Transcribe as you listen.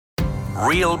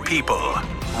Real people,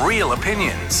 real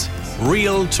opinions.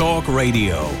 Real Talk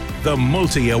Radio, the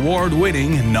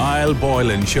multi-award-winning Niall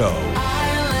Boylan Show.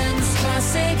 Ireland's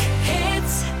classic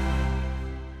hits.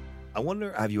 I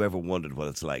wonder, have you ever wondered what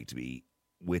it's like to be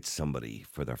with somebody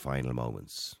for their final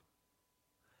moments?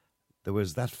 There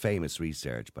was that famous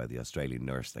research by the Australian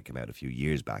nurse that came out a few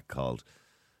years back called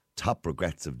Top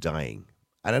Regrets of Dying.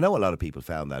 And I know a lot of people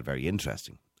found that very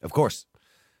interesting. Of course,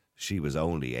 she was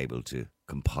only able to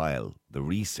compile the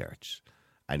research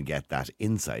and get that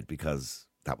insight because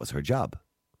that was her job.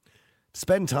 To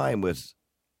spend time with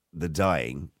the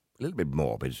dying, a little bit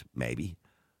morbid, maybe,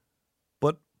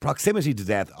 but proximity to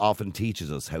death often teaches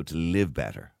us how to live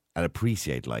better and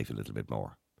appreciate life a little bit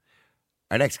more.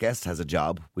 Our next guest has a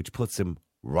job which puts him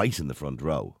right in the front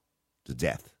row to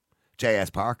death. J.S.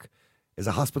 Park is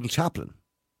a hospital chaplain,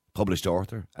 published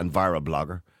author and viral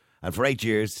blogger, and for 8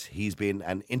 years he's been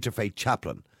an Interfaith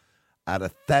Chaplain at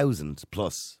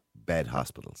 1,000+ bed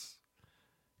hospitals.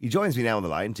 He joins me now on the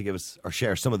line to give us or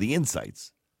share some of the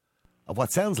insights of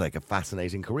what sounds like a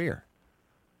fascinating career.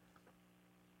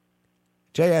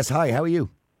 J.S., hi, how are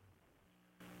you?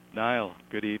 Niall,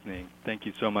 good evening. Thank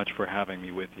you so much for having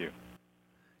me with you.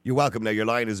 You're welcome. Now, your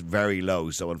line is very low,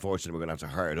 so unfortunately we're going to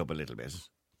have to hurry it up a little bit,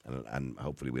 and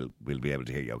hopefully we'll be able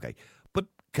to hear you okay. But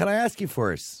can I ask you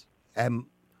first,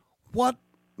 what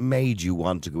made you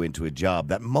want to go into a job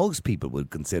that most people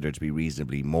would consider to be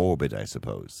reasonably morbid, I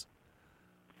suppose?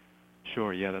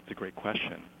 Sure, yeah, that's a great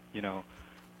question. You know,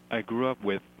 I grew up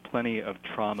with plenty of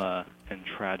trauma and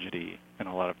tragedy and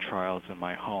a lot of trials in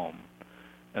my home.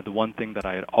 And the one thing that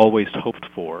I had always hoped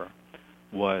for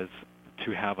was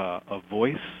to have a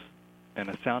voice and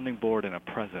a sounding board and a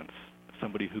presence,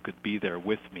 somebody who could be there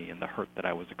with me in the hurt that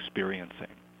I was experiencing.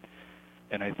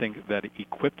 And I think that it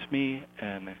equipped me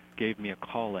and gave me a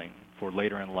calling for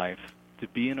later in life to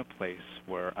be in a place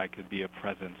where I could be a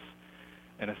presence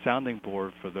and a sounding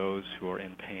board for those who are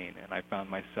in pain. And I found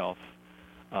myself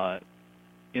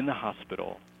in the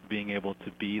hospital being able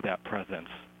to be that present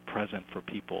for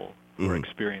people who are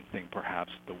experiencing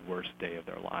perhaps the worst day of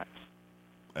their lives.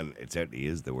 And it certainly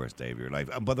is the worst day of your life.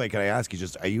 And by the way, can I ask you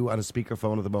just, are you on a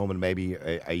speakerphone at the moment? Maybe,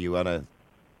 are you on a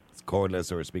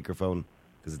cordless or a speakerphone?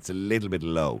 Because it's a little bit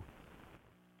low.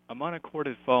 I'm on a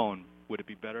corded phone. Would it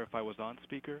be better if I was on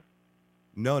speaker?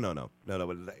 No.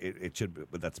 It should be,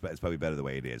 but it's probably better the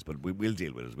way it is. But we'll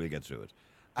deal with it. We'll get through it.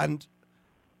 And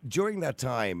during that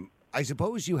time, I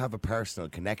suppose you have a personal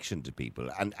connection to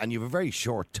people, and you have a very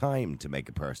short time to make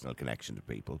a personal connection to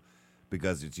people,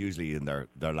 because it's usually in their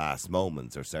last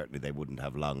moments, or certainly they wouldn't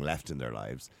have long left in their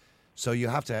lives. So you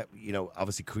have to,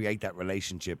 obviously create that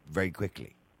relationship very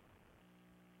quickly.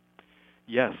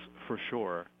 Yes, for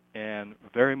sure. And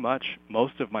very much,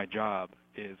 most of my job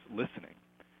is listening.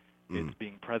 It's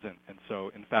being present. And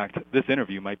so, in fact, this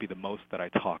interview might be the most that I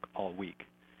talk all week.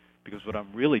 Because what I'm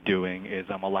really doing is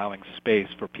I'm allowing space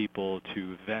for people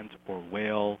to vent or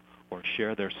wail or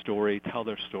share their story, tell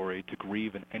their story, to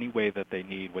grieve in any way that they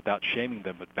need without shaming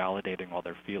them, but validating all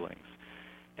their feelings.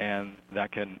 And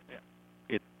that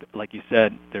like you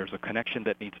said, there's a connection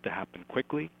that needs to happen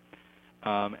quickly.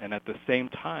 And at the same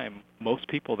time, most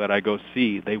people that I go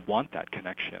see, they want that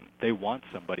connection. They want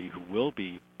somebody who will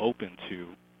be open to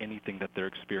anything that they're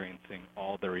experiencing,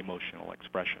 all their emotional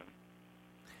expression.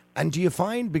 And do you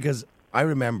find, because I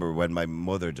remember when my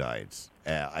mother died,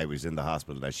 I was in the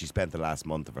hospital. Now, she spent the last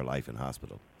month of her life in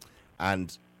hospital.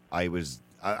 And I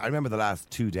remember the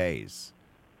last 2 days.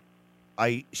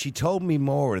 She told me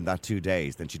more in that 2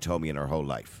 days than she told me in her whole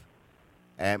life.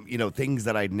 Things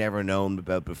that I'd never known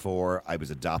about before. I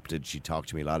was adopted. She talked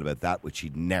to me a lot about that, which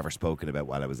she'd never spoken about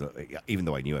while I was, even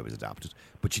though I knew I was adopted.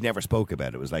 But she never spoke about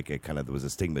it. It was like there was a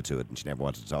stigma to it, and she never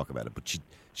wanted to talk about it. But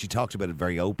she talked about it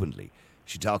very openly.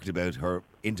 She talked about her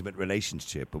intimate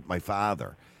relationship with my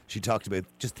father. She talked about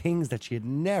just things that she had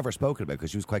never spoken about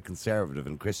because she was quite conservative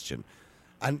and Christian.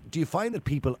 And do you find that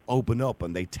people open up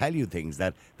and they tell you things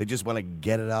that they just want to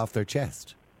get it off their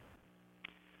chest?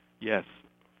 Yes.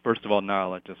 First of all,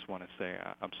 Niall, I just want to say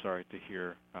I'm sorry to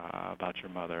hear about your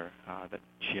mother, that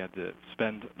she had to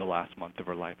spend the last month of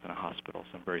her life in a hospital.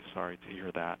 So I'm very sorry to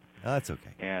hear that. Oh, that's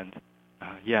okay. And,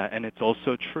 and it's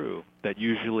also true that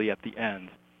usually at the end,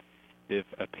 if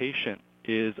a patient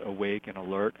is awake and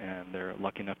alert and they're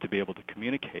lucky enough to be able to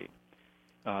communicate,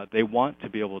 they want to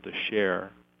be able to share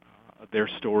their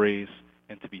stories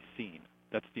and to be seen.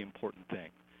 That's the important thing.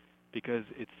 Because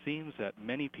it seems that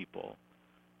many people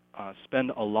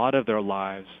spend a lot of their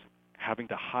lives having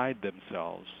to hide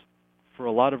themselves for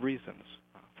a lot of reasons,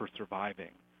 for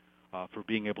surviving, for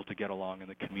being able to get along in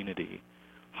the community,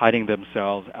 hiding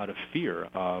themselves out of fear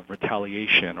of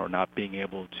retaliation or not being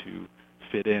able to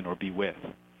fit in or be with.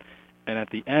 And at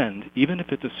the end, even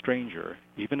if it's a stranger,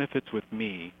 even if it's with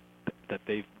me, that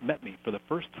they've met me for the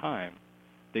first time,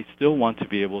 they still want to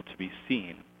be able to be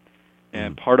seen.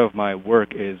 And part of my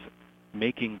work is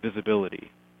making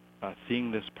visibility,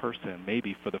 seeing this person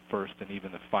maybe for the first and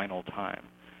even the final time.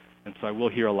 And so I will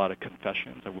hear a lot of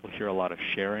confessions. I will hear a lot of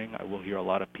sharing. I will hear a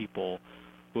lot of people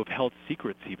who have held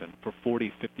secrets even for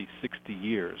 40, 50, 60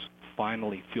 years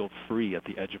finally feel free at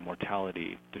the edge of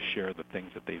mortality to share the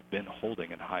things that they've been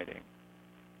holding and hiding.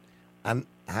 And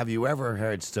have you ever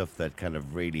heard stuff that kind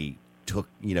of really took,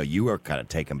 you were kind of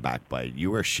taken back by it,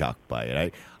 you were shocked by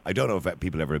it? I don't know if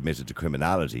people ever admitted to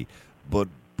criminality, but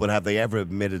have they ever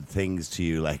admitted things to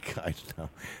you like, I don't know,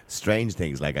 strange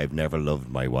things like, I've never loved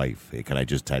my wife, can I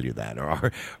just tell you that?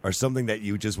 Or something that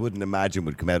you just wouldn't imagine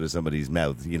would come out of somebody's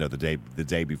mouth, the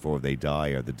day before they die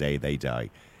or the day they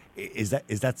die. Is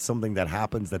that something that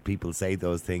happens, that people say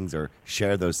those things or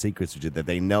share those secrets with you that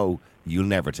they know you'll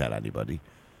never tell anybody,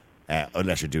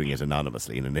 unless you're doing it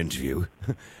anonymously in an interview?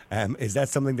 Is that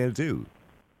something they'll do?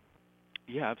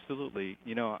 Yeah, absolutely.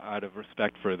 Out of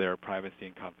respect for their privacy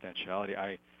and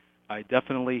confidentiality, I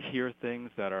definitely hear things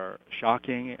that are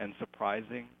shocking and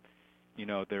surprising.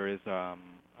 There is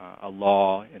a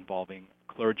law involving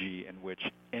clergy in which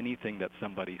anything that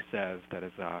somebody says that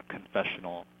is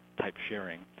confessional type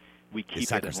sharing, we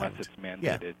keep it unless it's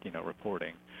mandated,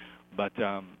 reporting. But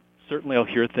certainly I'll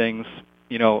hear things,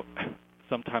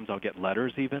 sometimes I'll get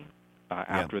letters even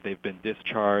after they've been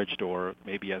discharged, or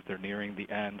maybe as they're nearing the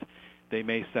end. They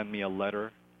may send me a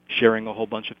letter sharing a whole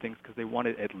bunch of things because they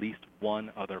wanted at least one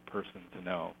other person to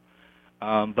know.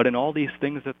 But in all these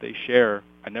things that they share,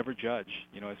 I never judge.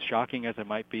 As shocking as it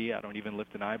might be, I don't even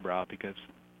lift an eyebrow because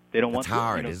they don't want to. It's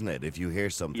hard, isn't it? If you hear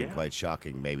something quite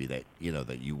shocking, maybe that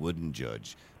you wouldn't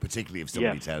judge, particularly if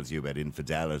somebody tells you about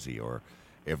infidelity, or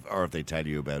if they tell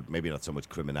you about maybe not so much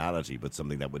criminality, but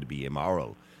something that would be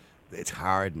immoral. It's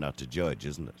hard not to judge,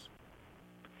 isn't it?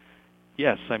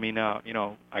 Yes, I mean,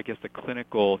 I guess the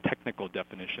clinical, technical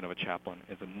definition of a chaplain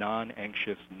is a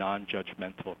non-anxious,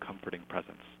 non-judgmental, comforting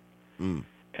presence.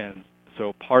 And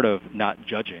so part of not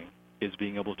judging is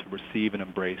being able to receive and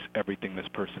embrace everything this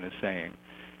person is saying.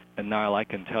 And Niall, I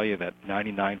can tell you that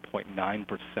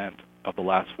 99.9% of the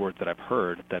last words that I've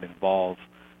heard that involve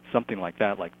something like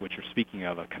that, like what you're speaking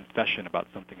of, a confession about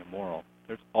something immoral,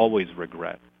 there's always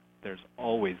regret. There's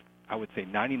always, I would say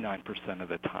 99% of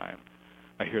the time,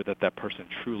 I hear that person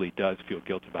truly does feel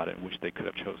guilt about it and wish they could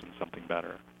have chosen something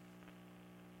better.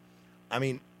 I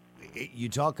mean, you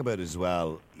talk about as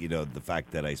well, the fact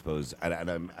that I suppose,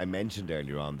 and I mentioned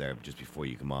earlier on there, just before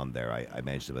you come on there, I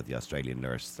mentioned about the Australian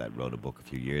nurse that wrote a book a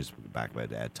few years back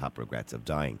about top regrets of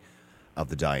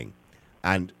the dying.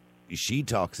 And she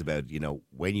talks about,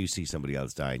 when you see somebody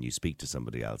else dying, you speak to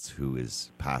somebody else who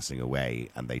is passing away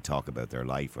and they talk about their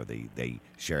life, or they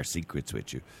share secrets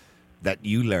with you, that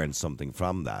you learn something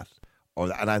from that.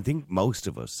 And I think most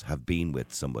of us have been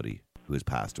with somebody who has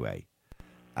passed away.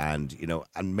 And,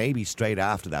 and maybe straight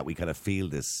after that, we kind of feel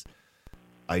this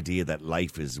idea that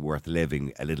life is worth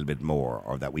living a little bit more,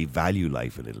 or that we value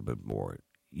life a little bit more.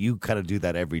 You kind of do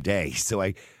that every day. So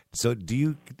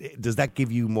does that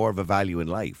give you more of a value in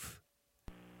life?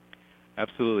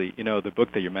 Absolutely. The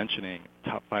book that you're mentioning,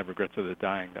 Top 5 Regrets of the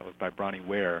Dying, that was by Bronnie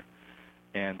Ware.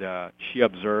 And she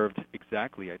observed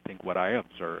exactly, I think, what I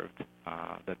observed,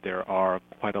 that there are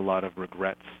quite a lot of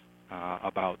regrets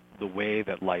about the way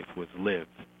that life was lived.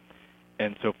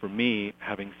 And so for me,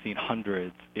 having seen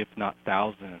hundreds, if not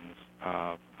thousands,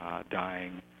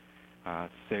 dying,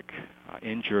 sick,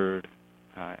 injured,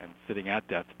 and sitting at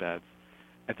deathbeds,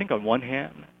 I think on one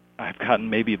hand, I've gotten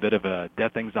maybe a bit of a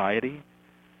death anxiety.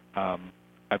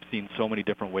 I've seen so many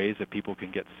different ways that people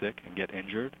can get sick and get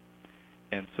injured.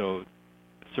 And so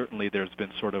certainly there's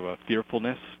been sort of a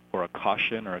fearfulness or a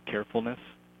caution or a carefulness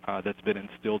that's been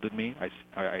instilled in me.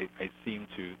 I seem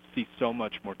to see so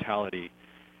much mortality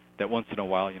that once in a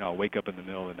while, I'll wake up in the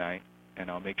middle of the night and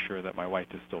I'll make sure that my wife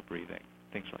is still breathing,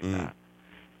 things like that.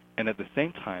 And at the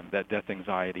same time, that death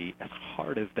anxiety, as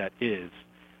hard as that is,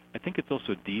 I think it's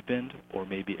also deepened or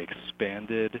maybe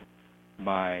expanded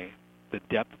the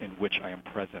depth in which I am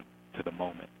present to the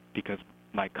moment, because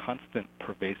my constant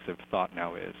pervasive thought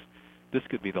now is, this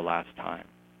could be the last time.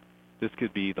 This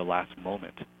could be the last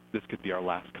moment. This could be our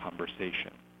last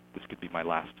conversation. This could be my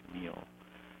last meal.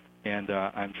 And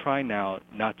I'm trying now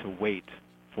not to wait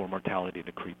for mortality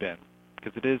to creep in,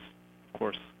 because it is, of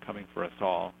course, coming for us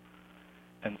all.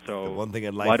 And so, the one thing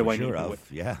in life why do I sure need to of, wait?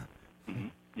 yeah. Mm-hmm.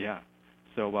 Yeah.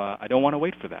 So I don't want to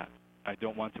wait for that. I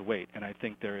don't want to wait. And I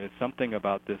think there is something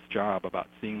about this job, about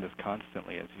seeing this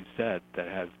constantly, as you said, that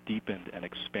has deepened and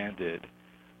expanded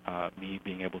me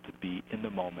being able to be in the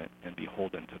moment and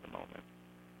beholden to the moment.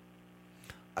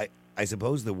 I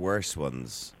suppose the worst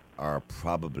ones are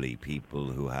probably people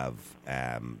who have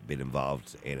been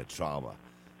involved in a trauma,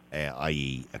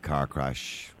 i.e. a car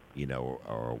crash,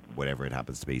 or whatever it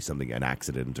happens to be, an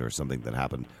accident or something that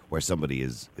happened where somebody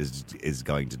is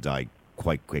going to die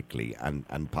quite quickly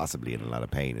and possibly in a lot of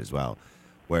pain as well.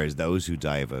 Whereas those who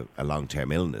die of a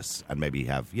long-term illness and maybe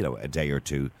have, a day or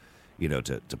two,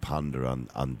 to ponder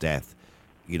on death,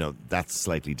 that's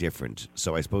slightly different.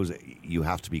 So I suppose you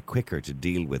have to be quicker to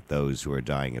deal with those who are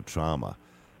dying of trauma.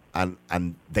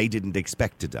 And they didn't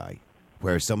expect to die.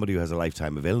 Whereas somebody who has a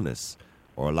lifetime of illness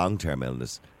or a long-term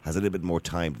illness has a little bit more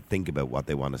time to think about what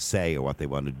they want to say or what they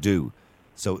want to do.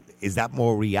 So is that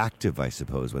more reactive, I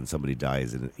suppose, when somebody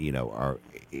dies, or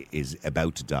is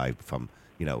about to die from,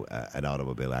 an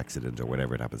automobile accident or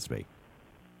whatever it happens to be?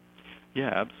 Yeah,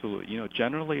 absolutely.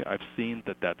 Generally I've seen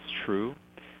that that's true,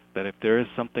 that if there is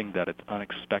something that it's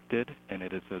unexpected and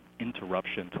it is an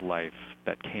interruption to life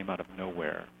that came out of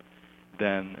nowhere,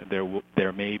 then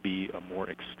there may be a more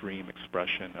extreme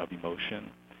expression of emotion.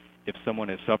 If someone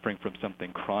is suffering from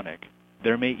something chronic,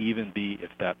 there may even be,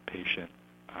 if that patient,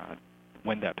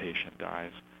 when that patient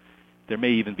dies, there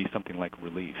may even be something like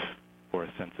relief or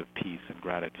a sense of peace and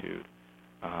gratitude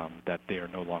that they are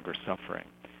no longer suffering.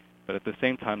 But at the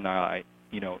same time now, I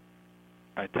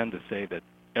tend to say that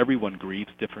everyone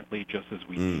grieves differently just as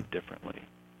we grieve differently.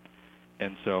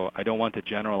 And so I don't want to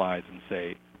generalize and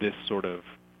say this sort of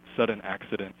sudden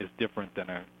accident is different than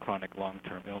a chronic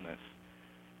long-term illness.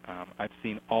 I've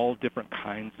seen all different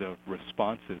kinds of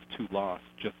responses to loss,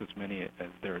 just as many as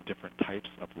there are different types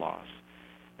of loss.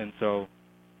 And so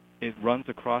it runs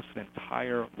across an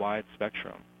entire wide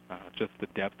spectrum, just the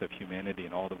depth of humanity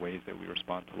and all the ways that we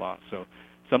respond to loss. So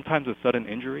sometimes a sudden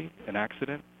injury, an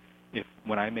accident,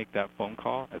 when I make that phone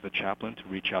call as a chaplain to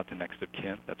reach out to next of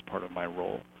kin, that's part of my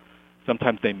role.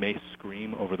 Sometimes they may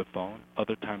scream over the phone.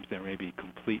 Other times there may be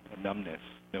complete numbness,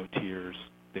 no tears.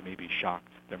 They may be shocked.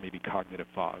 There may be cognitive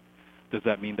fog. Does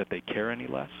that mean that they care any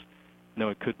less? No,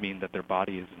 it could mean that their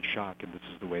body is in shock, and this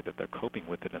is the way that they're coping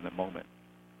with it in the moment.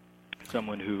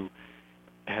 Someone who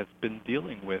has been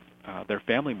dealing with their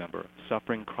family member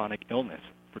suffering chronic illness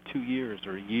for 2 years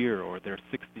or a year or their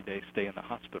 60-day stay in the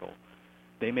hospital,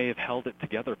 they may have held it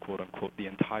together, quote unquote, the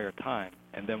entire time.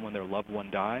 And then when their loved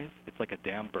one dies, it's like a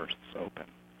dam bursts open.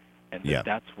 And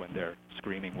that's when they're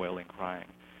screaming, wailing, crying.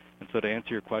 And so to answer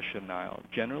your question, Niall,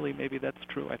 generally maybe that's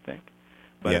true, I think.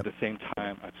 But at the same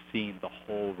time, I've seen the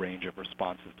whole range of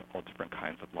responses to all different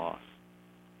kinds of loss.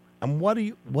 And what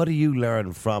do you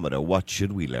learn from it, or what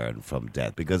should we learn from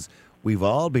death? Because we've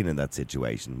all been in that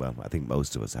situation. Well, I think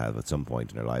most of us have at some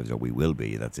point in our lives, or we will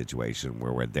be in that situation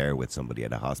where we're there with somebody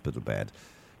at a hospital bed,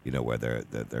 where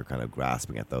they're kind of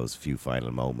grasping at those few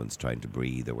final moments, trying to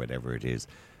breathe or whatever it is.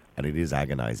 And it is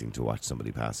agonizing to watch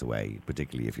somebody pass away,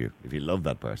 particularly if you love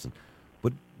that person.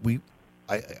 But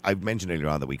I've mentioned earlier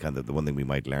on that the one thing we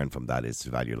might learn from that is to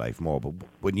value life more. But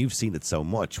when you've seen it so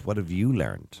much, what have you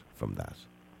learned from that?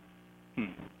 That's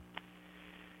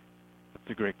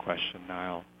a great question,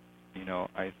 Niall.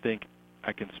 I think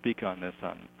I can speak on this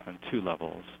on two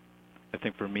levels. I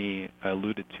think for me, I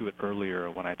alluded to it earlier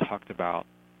when I talked about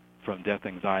from death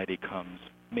anxiety comes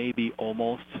maybe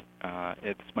almost,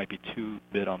 it might be too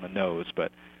bit on the nose,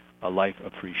 but a life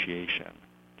appreciation,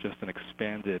 just an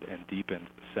expanded and deepened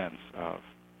sense of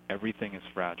everything is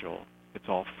fragile, it's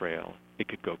all frail, it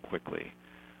could go quickly.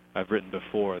 I've written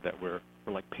before that we're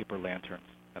like paper lanterns,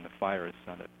 and the fire is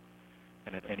sunlit,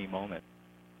 and at any moment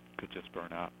could just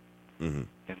burn up. Mm-hmm.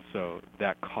 And so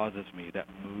that causes me, that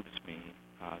moves me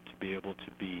to be able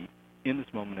to be in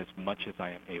this moment as much as I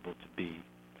am able to be.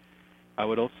 I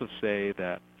would also say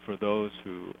that for those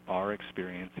who are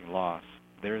experiencing loss,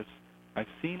 I've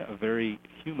seen a very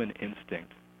human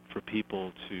instinct for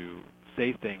people to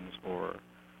say things or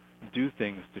do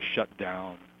things to shut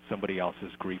down somebody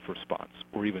else's grief response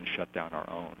or even shut down our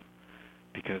own,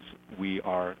 because we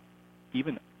are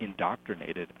even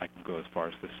indoctrinated, I can go as far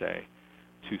as to say,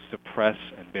 to suppress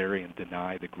and bury and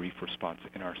deny the grief response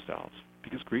in ourselves,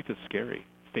 because grief is scary.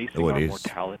 Facing our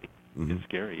mortality is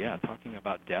scary. Yeah, talking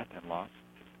about death and loss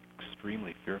is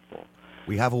extremely fearful.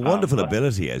 We have a wonderful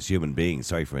ability as human beings,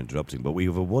 sorry for interrupting, but we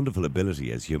have a wonderful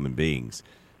ability as human beings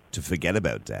to forget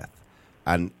about death.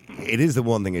 And it is the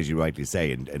one thing, as you rightly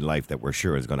say, in life that we're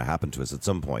sure is going to happen to us at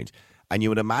some point. And you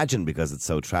would imagine, because it's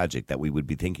so tragic, that we would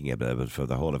be thinking about it for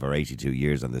the whole of our 82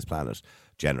 years on this planet.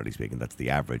 Generally speaking, that's the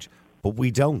average. But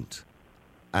we don't.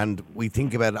 And we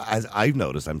think about it, as I've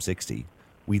noticed, I'm 60,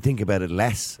 we think about it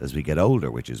less as we get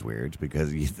older, which is weird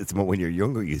because it's more when you're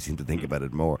younger you seem to think about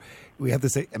it more. We have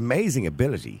this amazing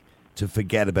ability to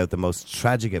forget about the most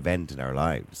tragic event in our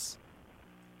lives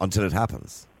until it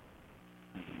happens.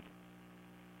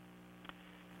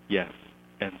 Yes.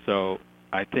 And so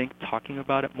I think talking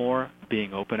about it more,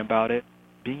 being open about it,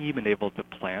 being even able to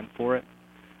plan for it,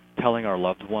 telling our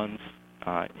loved ones,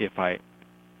 if I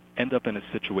end up in a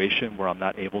situation where I'm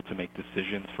not able to make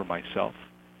decisions for myself,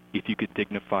 if you could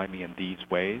dignify me in these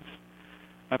ways.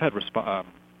 I've had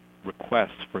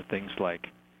requests for things like,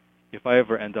 if I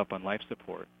ever end up on life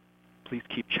support, please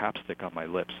keep chapstick on my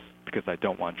lips because I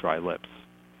don't want dry lips.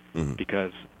 Mm-hmm.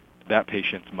 Because that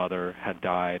patient's mother had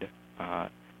died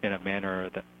in a manner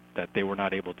that they were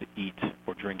not able to eat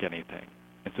or drink anything,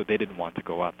 and so they didn't want to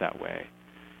go out that way.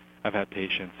 I've had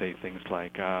patients say things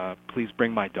like, please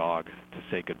bring my dog to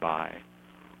say goodbye,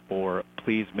 or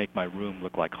please make my room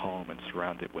look like home and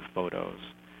surround it with photos.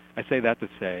 I say that to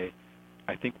say,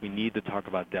 I think we need to talk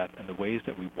about death and the ways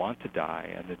that we want to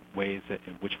die and the ways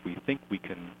in which we think we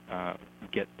can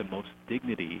get the most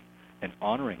dignity and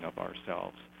honoring of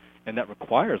ourselves. And that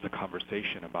requires a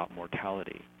conversation about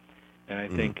mortality. And I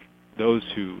think those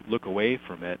who look away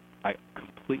from it, I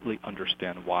completely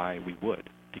understand why we would,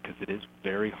 because it is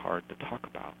very hard to talk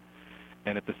about.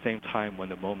 And at the same time, when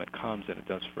the moment comes, and it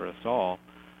does for us all,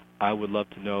 I would love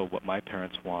to know what my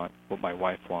parents want, what my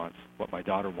wife wants, what my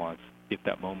daughter wants, if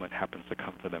that moment happens to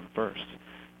come for them first.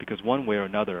 Because one way or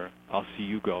another, I'll see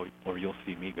you go or you'll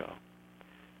see me go.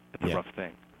 It's a rough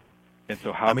thing. And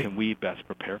so how can we best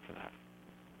prepare for that?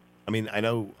 I mean, I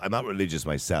know I'm not religious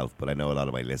myself, but I know a lot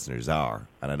of my listeners are.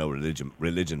 And I know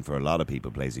religion for a lot of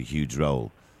people plays a huge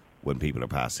role when people are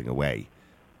passing away.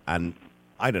 And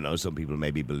I don't know, some people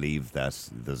maybe believe that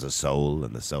there's a soul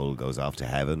and the soul goes off to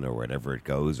heaven or wherever it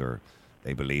goes, or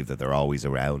they believe that they're always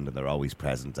around and they're always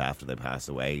present after they pass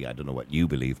away. I don't know what you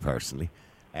believe personally.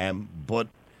 But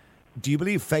do you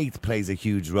believe faith plays a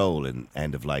huge role in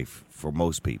end of life for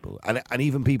most people? And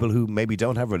even people who maybe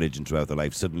don't have religion throughout their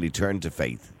life suddenly turn to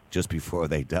faith just before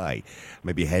they die,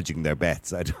 maybe hedging their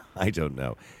bets. I don't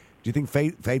know. Do you think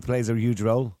faith plays a huge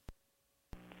role?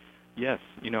 Yes.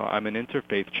 I'm an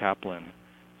Interfaith Chaplain.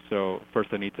 So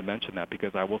first I need to mention that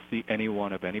because I will see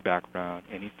anyone of any background,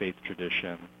 any faith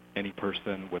tradition, any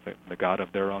person with the God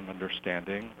of their own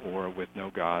understanding or with no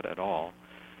God at all.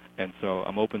 And so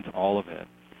I'm open to all of it.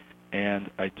 And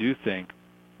I do think,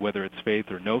 whether it's faith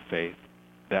or no faith,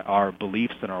 that our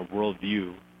beliefs and our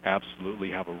worldview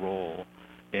absolutely have a role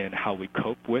in how we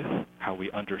cope with, how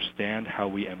we understand, how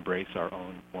we embrace our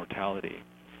own mortality.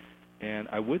 And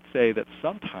I would say that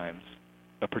sometimes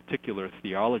a particular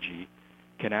theology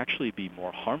can actually be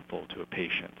more harmful to a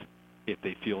patient if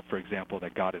they feel, for example,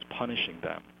 that God is punishing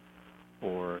them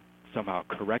or somehow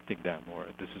correcting them, or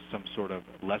this is some sort of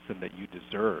lesson that you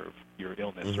deserve, your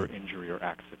illness or injury or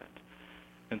accident.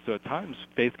 And so at times,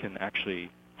 faith can actually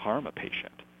harm a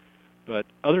patient. But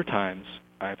other times,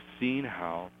 I've seen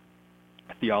how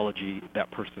theology, that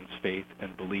person's faith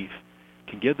and belief,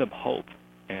 can give them hope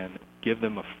and give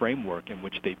them a framework in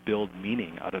which they build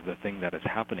meaning out of the thing that is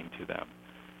happening to them.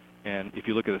 And if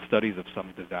you look at the studies of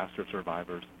some disaster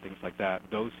survivors and things like that,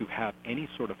 those who have any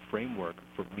sort of framework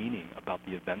for meaning about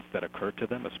the events that occurred to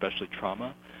them, especially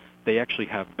trauma, they actually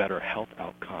have better health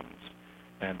outcomes.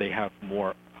 And they have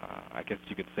more, I guess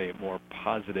you could say, a more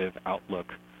positive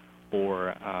outlook,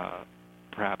 or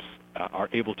perhaps are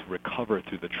able to recover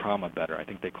through the trauma better. I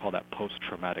think they call that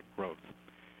post-traumatic growth.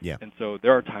 Yeah. And so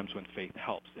there are times when faith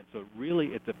helps. And so really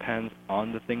it depends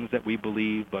on the things that we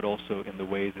believe, but also in the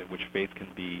ways in which faith can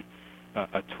be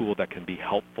a tool that can be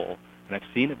helpful. And I've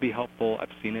seen it be helpful.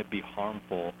 I've seen it be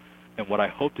harmful. And what I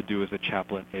hope to do as a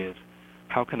chaplain is,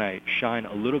 how can I shine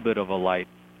a little bit of a light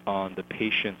on the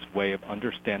patient's way of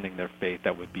understanding their faith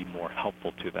that would be more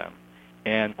helpful to them,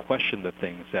 and question the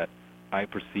things that I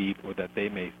perceive or that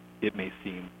it may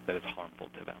seem that it's harmful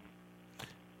to them.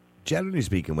 Generally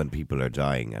speaking, when people are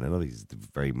dying, and I know this is a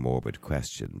very morbid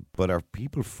question, but are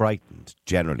people frightened,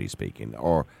 generally speaking,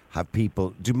 or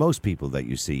do most people that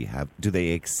you see do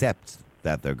they accept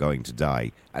that they're going to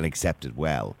die and accept it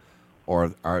well?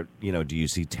 Or do you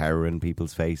see terror in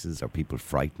people's faces? Are people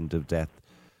frightened of death?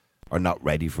 Or not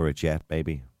ready for it yet,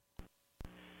 maybe?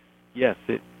 Yes,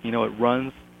 it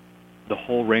runs the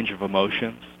whole range of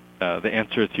emotions. The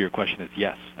answer to your question is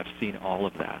yes. I've seen all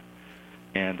of that.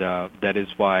 And that is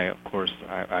why, of course,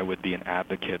 I would be an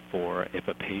advocate for if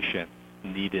a patient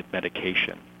needed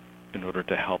medication in order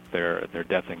to help their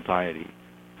death anxiety.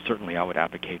 Certainly I would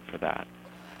advocate for that.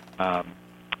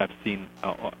 I've seen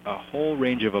a whole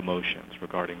range of emotions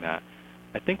regarding that.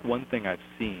 I think one thing I've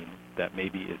seen that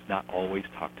maybe is not always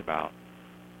talked about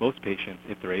most patients,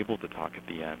 if they're able to talk at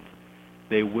the end,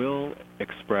 they will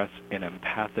express an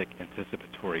empathic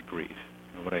anticipatory grief.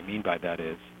 And what I mean by that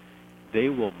is they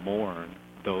will mourn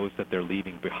those that they're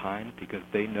leaving behind because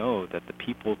they know that the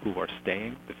people who are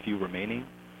staying, the few remaining,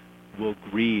 will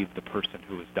grieve the person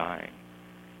who is dying.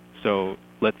 So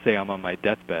let's say I'm on my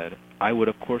deathbed, I would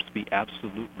of course be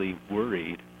absolutely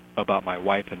worried about my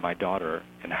wife and my daughter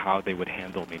and how they would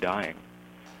handle me dying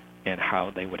and how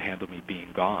they would handle me being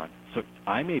gone. So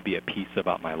I may be at peace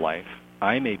about my life.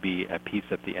 I may be at peace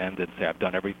at the end and say I've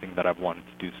done everything that I've wanted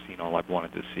to do, seen all I've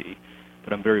wanted to see,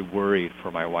 but I'm very worried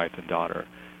for my wife and daughter.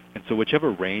 And so whichever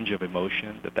range of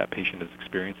emotion that that patient is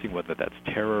experiencing, whether that's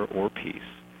terror or peace,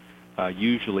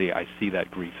 usually I see that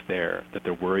grief there, that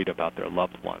they're worried about their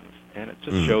loved ones. And it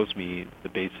just shows me the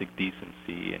basic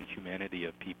decency and humanity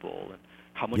of people and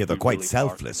how much they're quite really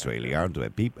selfless, really, aren't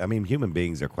they? I mean, human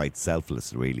beings are quite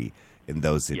selfless, really, in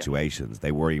those situations.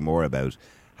 They worry more about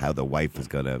how the wife is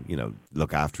going to,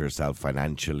 look after herself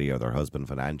financially or their husband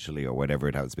financially or whatever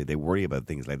it happens to be. They worry about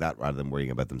things like that rather than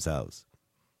worrying about themselves.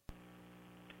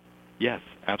 Yes,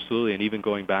 absolutely. And even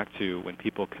going back to when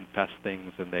people confess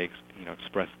things and they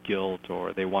express guilt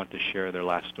or they want to share their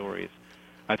last stories,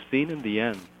 I've seen in the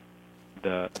end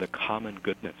the common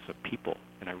goodness of people.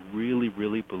 And I really,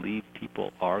 really believe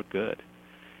people are good.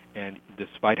 And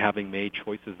despite having made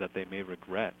choices that they may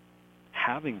regret,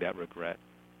 having that regret,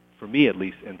 for me at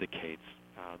least, indicates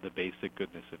the basic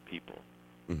goodness of people.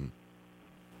 Mm-hmm.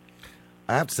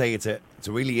 I have to say it's a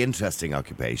really interesting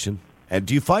occupation.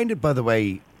 Do you find it, by the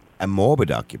way, a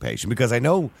morbid occupation? Because I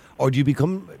know, or do you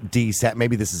become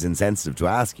maybe this is insensitive to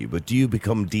ask you, but do you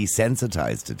become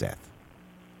desensitized to death?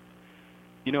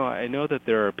 I know that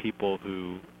there are people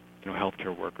who,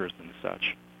 healthcare workers and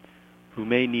such, who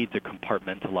may need to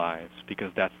compartmentalize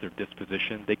because that's their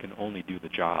disposition. They can only do the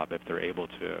job if they're able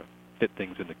to fit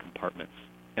things into compartments.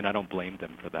 And I don't blame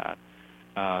them for that.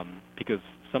 Because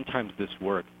sometimes this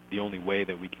work, the only way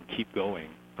that we can keep going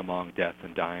among death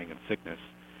and dying and sickness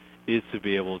is to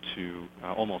be able to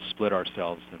almost split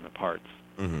ourselves into parts.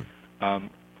 Mm-hmm.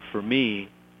 For me,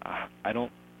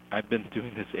 I've been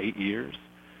doing this 8 years.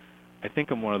 I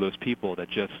think I'm one of those people that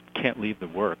just can't leave the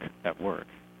work at work.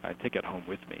 I take it home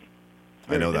with me.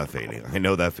 I know that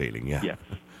feeling. Yeah.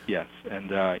 Yes.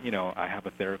 And, I have a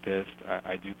therapist.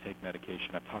 I do take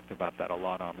medication. I've talked about that a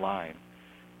lot online,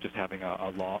 just having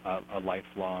a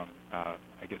lifelong, I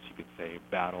guess you could say,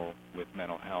 battle with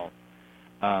mental health.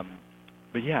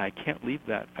 But, yeah, I can't leave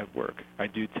that at work. I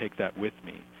do take that with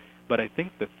me. But I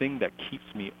think the thing that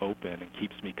keeps me open and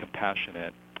keeps me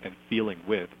compassionate and feeling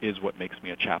with is what makes me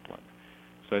a chaplain.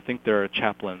 So I think there are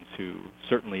chaplains who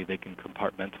certainly they can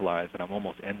compartmentalize, and I'm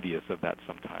almost envious of that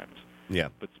sometimes. Yeah.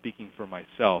 But speaking for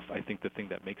myself, I think the thing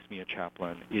that makes me a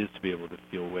chaplain is to be able to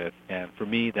feel with. And for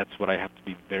me, that's what I have to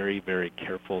be very, very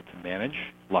careful to manage.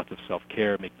 Lots of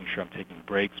self-care, making sure I'm taking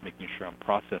breaks, making sure I'm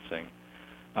processing.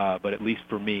 But at least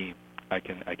for me, I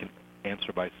can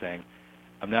answer by saying,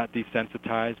 I'm not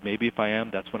desensitized. Maybe if I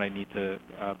am, that's when I need to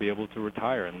be able to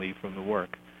retire and leave from the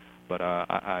work. But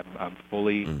I'm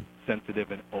fully sensitive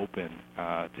and open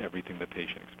to everything the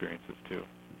patient experiences too.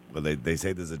 Well, they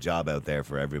say there's a job out there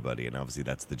for everybody, and obviously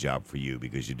that's the job for you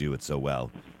because you do it so well.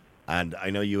 And I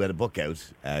know you had a book out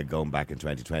going back in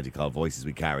 2020 called Voices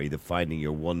We Carry, the Finding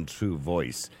Your One True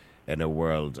Voice in a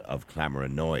World of Clamour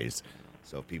and Noise.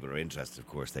 So if people are interested, of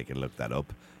course, they can look that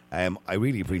up. I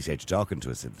really appreciate you talking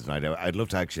to us tonight. I'd love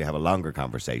to actually have a longer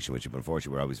conversation with you, but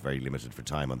unfortunately we're always very limited for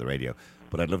time on the radio.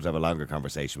 But I'd love to have a longer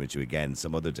conversation with you again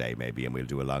some other day maybe, and we'll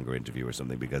do a longer interview or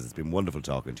something, because it's been wonderful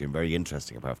talking to you and very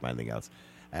interesting apart from anything else.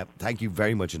 Thank you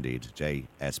very much indeed,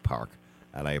 J.S. Park,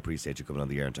 and I appreciate you coming on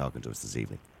the air and talking to us this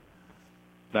evening.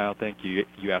 Niall, thank you.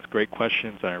 You asked great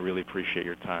questions, and I really appreciate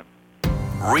your time.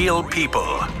 Real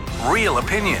people, real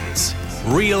opinions.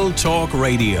 Real Talk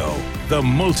Radio, the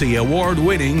multi-award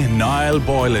winning Niall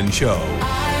Boylan Show.